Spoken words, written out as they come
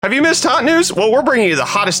Have you missed hot news? Well, we're bringing you the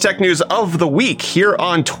hottest tech news of the week here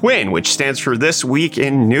on Twin, which stands for This Week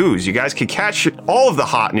in News. You guys can catch all of the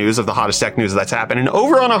hot news of the hottest tech news that's happening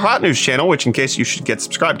over on our Hot News channel, which in case you should get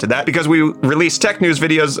subscribed to that, because we release tech news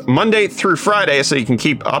videos Monday through Friday so you can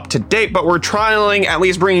keep up to date, but we're trialing at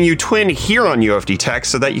least bringing you Twin here on UFD Tech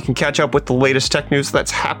so that you can catch up with the latest tech news that's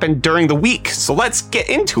happened during the week. So let's get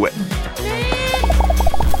into it.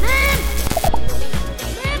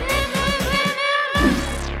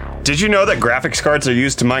 Did you know that graphics cards are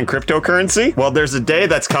used to mine cryptocurrency? Well, there's a day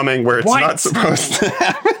that's coming where it's not supposed to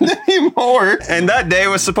happen anymore. And that day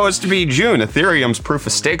was supposed to be June. Ethereum's proof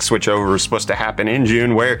of stake switchover was supposed to happen in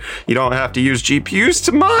June, where you don't have to use GPUs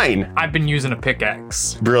to mine. I've been using a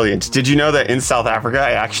pickaxe. Brilliant. Did you know that in South Africa,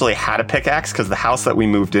 I actually had a pickaxe because the house that we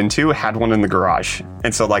moved into had one in the garage.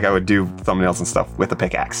 And so I would do thumbnails and stuff with a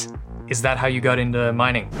pickaxe. Is that how you got into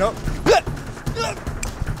mining? No.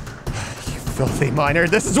 Filthy miner,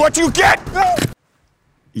 this is what you get!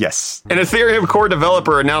 Yes. An Ethereum core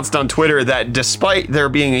developer announced on Twitter that despite there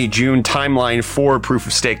being a June timeline for proof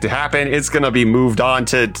of stake to happen, it's going to be moved on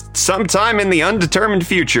to sometime in the undetermined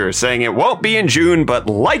future, saying it won't be in June, but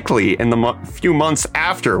likely in the few months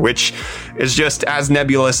after, which is just as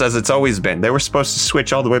nebulous as it's always been. They were supposed to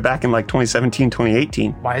switch all the way back in 2017,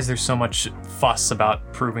 2018. Why is there so much fuss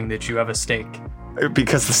about proving that you have a stake?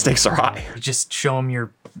 Because the stakes are high. You just show them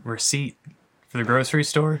your receipt for the grocery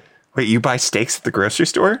store. Wait, you buy steaks at the grocery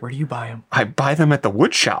store? Where do you buy them? I buy them at the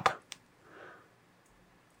wood shop.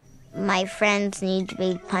 My friends need to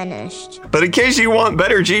be punished. But in case you want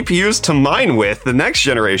better GPUs to mine with, the next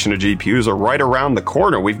generation of GPUs are right around the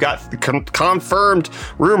corner. We've got confirmed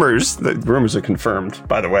rumors. The rumors are confirmed,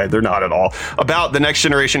 by the way, they're not at all, about the next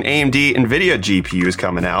generation AMD NVIDIA GPUs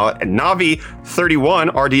coming out. And Navi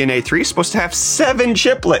 31 RDNA 3 is supposed to have 7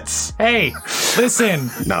 chiplets. Hey, listen.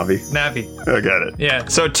 Navi. I got it. Yeah.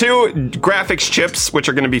 So 2 graphics chips, which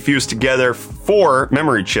are going to be fused together, 4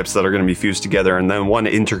 memory chips that are going to be fused together, and then 1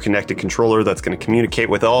 interconnected controller that's going to communicate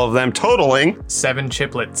with all of them, totaling 7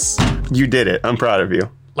 chiplets. You did it. I'm proud of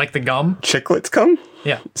you. Like the gum? Chiclets come?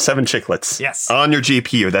 Yeah. 7 chiclets. Yes. On your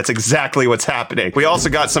GPU. That's exactly what's happening. We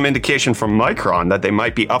also got some indication from Micron that they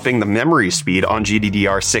might be upping the memory speed on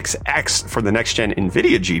GDDR6X for the next gen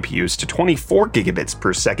NVIDIA GPUs to 24 gigabits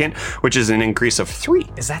per second, which is an increase of 3.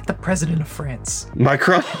 Is that the president of France?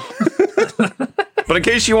 Micron? But in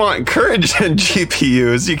case you want current gen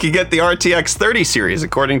GPUs, you can get the RTX 30 series.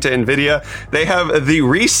 According to NVIDIA, they have the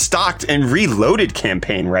restocked and reloaded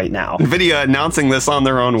campaign right now. NVIDIA announcing this on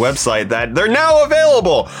their own website that they're now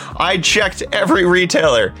available. I checked every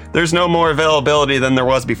retailer. There's no more availability than there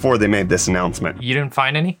was before they made this announcement. You didn't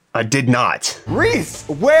find any? I did not. Reese,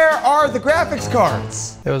 where are the graphics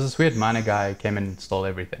cards? There was this weird miner guy came and installed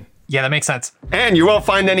everything. Yeah, that makes sense. And you won't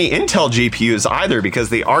find any Intel GPUs either, because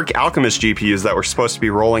the Arc Alchemist GPUs that were supposed to be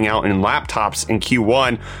rolling out in laptops in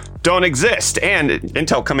Q1 don't exist. And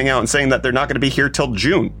Intel coming out and saying that they're not going to be here till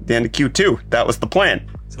June, the end of Q2. That was the plan.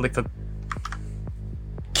 Is it like the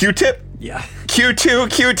Q-tip? Yeah. Q2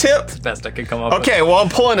 Q-tip? It's best I could come up Okay, well, I'm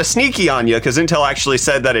pulling a sneaky on you because Intel actually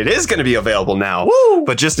said that it is going to be available now,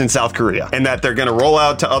 but just in South Korea, and that they're going to roll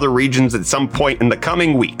out to other regions at some point in the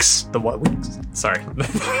coming weeks. The what weeks? Sorry.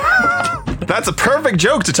 That's a perfect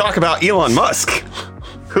joke to talk about Elon Musk,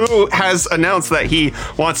 who has announced that he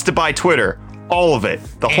wants to buy Twitter. All of it.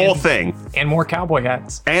 The whole thing. And more cowboy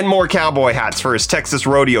hats. And more cowboy hats for his Texas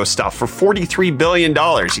rodeo stuff for $43 billion.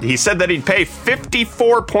 He said that he'd pay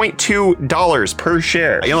 $54.2 per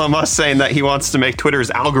share. Elon Musk saying that he wants to make Twitter's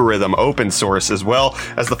algorithm open source, as well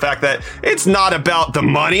as the fact that it's not about the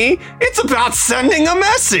money, it's about sending a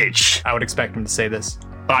message. I would expect him to say this.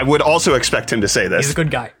 I would also expect him to say this. He's a good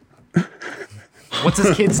guy. What's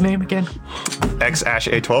his kid's name again?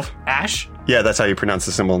 X-A12. Ash? Yeah, that's how you pronounce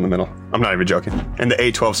the symbol in the middle. I'm not even joking. And the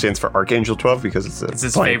A12 stands for Archangel 12 because it's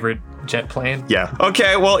his plane. favorite jet plane. Yeah.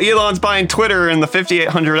 Okay, well, Elon's buying Twitter, and the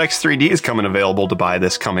 5800X3D is coming available to buy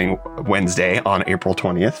this coming Wednesday on April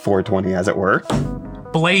 20th, 420 as it were.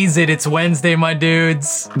 Blaze it, it's Wednesday, my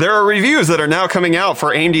dudes. There are reviews that are now coming out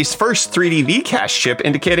for AMD's first 3D V-Cache chip,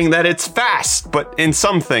 indicating that it's fast, but in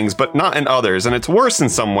some things, but not in others, and it's worse in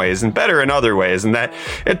some ways and better in other ways, and that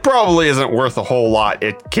it probably isn't worth a whole lot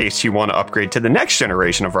in case you want to upgrade to the next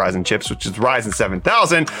generation of Ryzen chips, which is Ryzen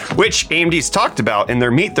 7000, which AMD's talked about in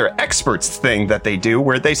their Meet Their Experts thing that they do,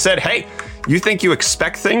 where they said, hey, you think you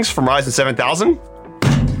expect things from Ryzen 7000?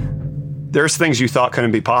 There's things you thought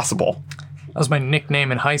couldn't be possible. That was my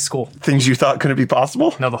nickname in high school. Things you thought couldn't be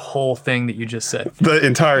possible? No, the whole thing that you just said. The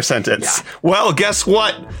entire sentence. Yeah. Well, guess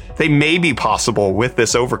what? They may be possible with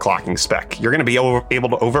this overclocking spec. You're going to be able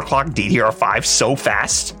to overclock DDR5 so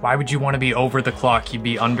fast. Why would you want to be over the clock? You'd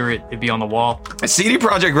be under it. It'd be on the wall. CD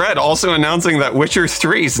Projekt Red also announcing that Witcher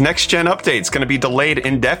 3's next-gen update is going to be delayed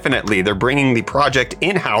indefinitely. They're bringing the project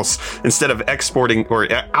in-house instead of exporting, or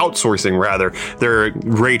outsourcing, rather, their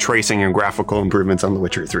ray tracing and graphical improvements on The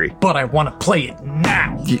Witcher 3. But I want to play it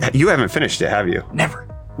now. You haven't finished it, have you? Never.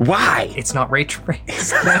 Why? It's not ray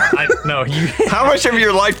traced. No, How much of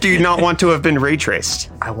your life do you not want to have been ray traced?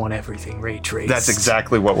 I want everything ray traced. That's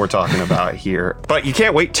exactly what we're talking about here. But you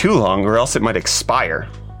can't wait too long or else it might expire.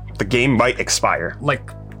 The game might expire. Like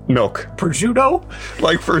Milk. prosciutto?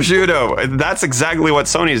 Like prosciutto. That's exactly what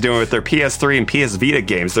Sony's doing with their PS3 and PS Vita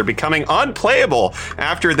games. They're becoming unplayable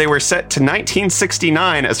after they were set to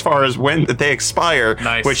 1969 as far as when they expire.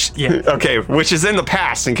 Nice. Which, Yeah. okay, which is in the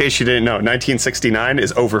past, in case you didn't know. 1969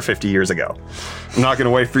 is over 50 years ago. I'm not going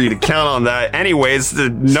to wait for you to count on that. Anyways,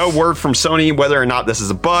 no word from Sony whether or not this is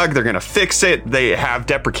a bug. They're going to fix it. They have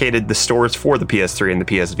deprecated the stores for the PS3 and the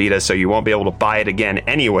PS Vita, so you won't be able to buy it again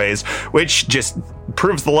anyways, which just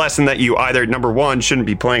proves the lesson that you either, number one, shouldn't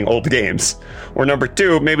be playing old games, or number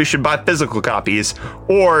two, maybe should buy physical copies,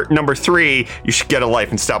 or number three, you should get a life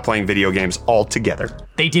and stop playing video games altogether.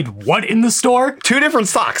 They did what in the store? Two different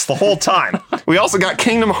stocks the whole time. We also got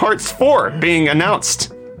Kingdom Hearts 4 being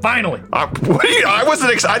announced. Finally. What do you, I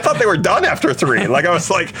wasn't. I thought they were done after 3. Like, I was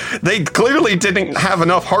like, they clearly didn't have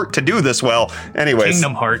enough heart to do this well. Anyways,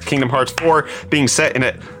 Kingdom Hearts 4 being set in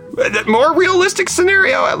a more realistic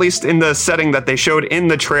scenario, at least in the setting that they showed in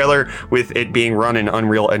the trailer, with it being run in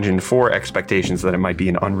Unreal Engine 4, expectations that it might be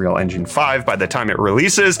in Unreal Engine 5 by the time it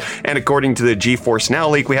releases. And according to the GeForce Now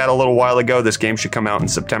leak we had a little while ago, this game should come out in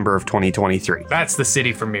September of 2023. That's the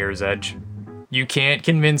city for Mirror's Edge. You can't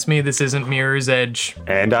convince me this isn't Mirror's Edge.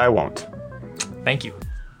 And I won't. Thank you.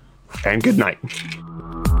 And good night.